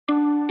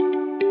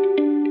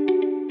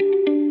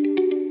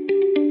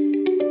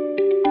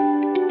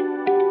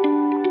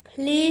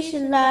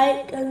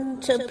like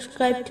and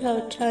subscribe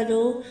to our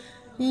channel.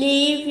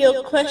 Leave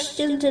your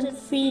questions and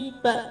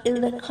feedback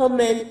in the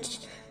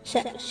comments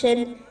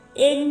section.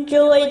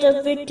 Enjoy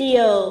the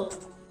video.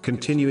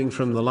 Continuing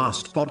from the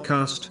last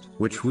podcast,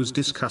 which was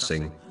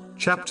discussing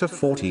chapter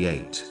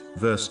 48,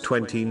 verse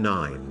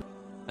 29.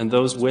 And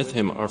those with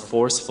him are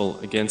forceful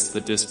against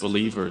the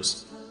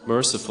disbelievers,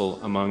 merciful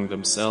among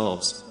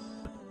themselves.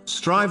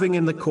 Striving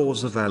in the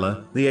cause of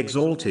Allah, the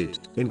Exalted,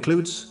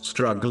 includes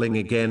struggling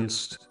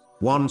against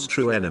one's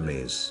true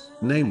enemies,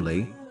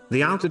 namely,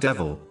 the outer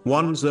devil,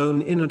 one's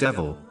own inner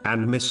devil,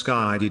 and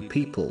misguided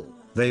people.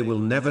 They will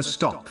never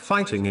stop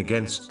fighting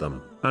against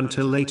them,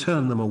 until they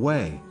turn them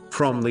away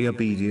from the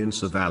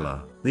obedience of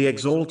Allah, the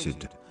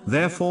Exalted.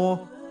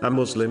 Therefore, a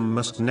Muslim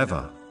must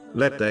never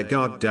let their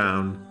guard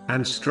down,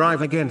 and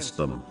strive against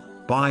them,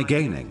 by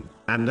gaining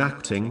and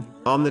acting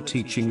on the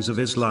teachings of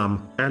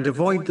Islam, and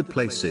avoid the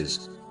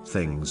places,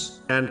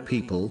 things, and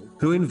people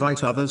who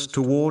invite others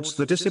towards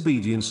the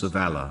disobedience of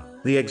Allah,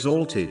 the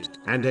Exalted,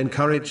 and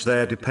encourage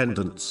their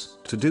dependents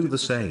to do the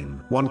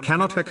same. One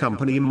cannot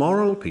accompany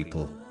moral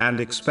people and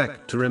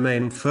expect to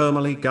remain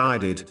firmly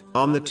guided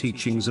on the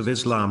teachings of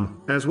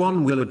Islam, as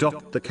one will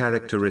adopt the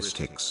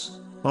characteristics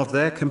of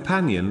their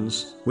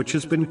companions, which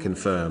has been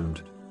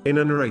confirmed in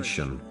a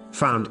narration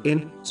found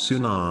in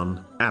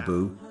Sunan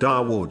Abu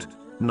Dawood,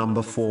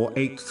 number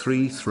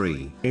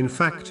 4833. In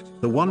fact,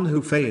 the one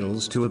who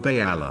fails to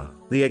obey Allah,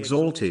 the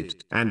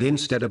Exalted, and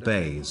instead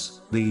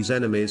obeys these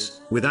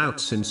enemies, without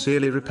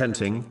sincerely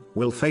repenting,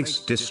 will face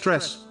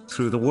distress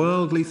through the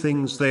worldly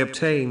things they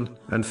obtain,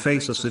 and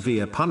face a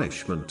severe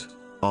punishment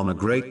on a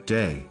great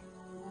day.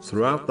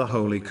 Throughout the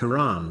Holy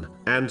Quran,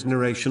 and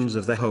narrations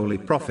of the Holy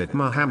Prophet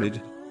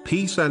Muhammad,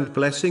 peace and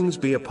blessings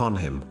be upon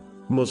him,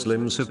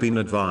 Muslims have been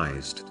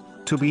advised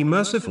to be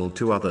merciful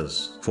to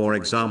others. For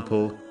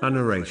example, a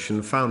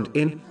narration found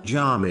in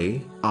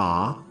Jami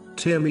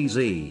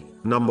Tirmizi,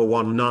 number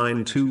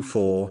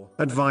 1924,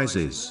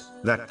 advises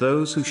that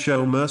those who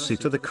show mercy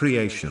to the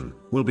creation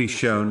will be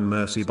shown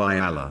mercy by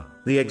Allah,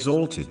 the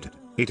Exalted.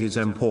 It is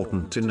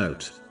important to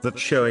note that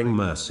showing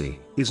mercy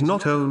is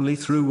not only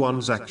through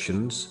one's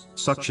actions,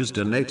 such as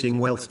donating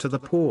wealth to the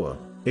poor.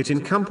 It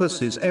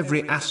encompasses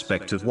every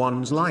aspect of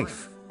one's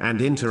life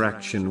and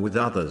interaction with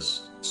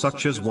others,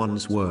 such as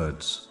one's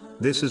words.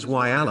 This is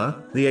why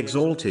Allah, the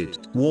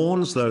Exalted,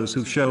 warns those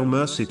who show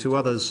mercy to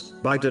others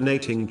by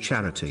donating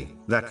charity,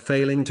 that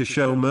failing to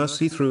show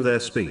mercy through their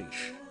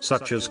speech,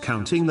 such as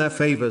counting their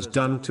favors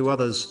done to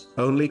others,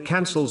 only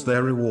cancels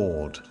their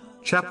reward.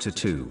 Chapter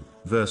 2,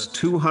 verse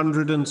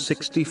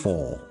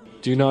 264.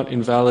 Do not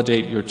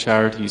invalidate your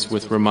charities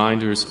with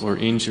reminders or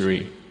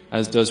injury,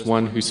 as does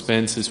one who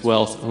spends his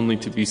wealth only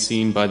to be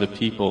seen by the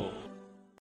people,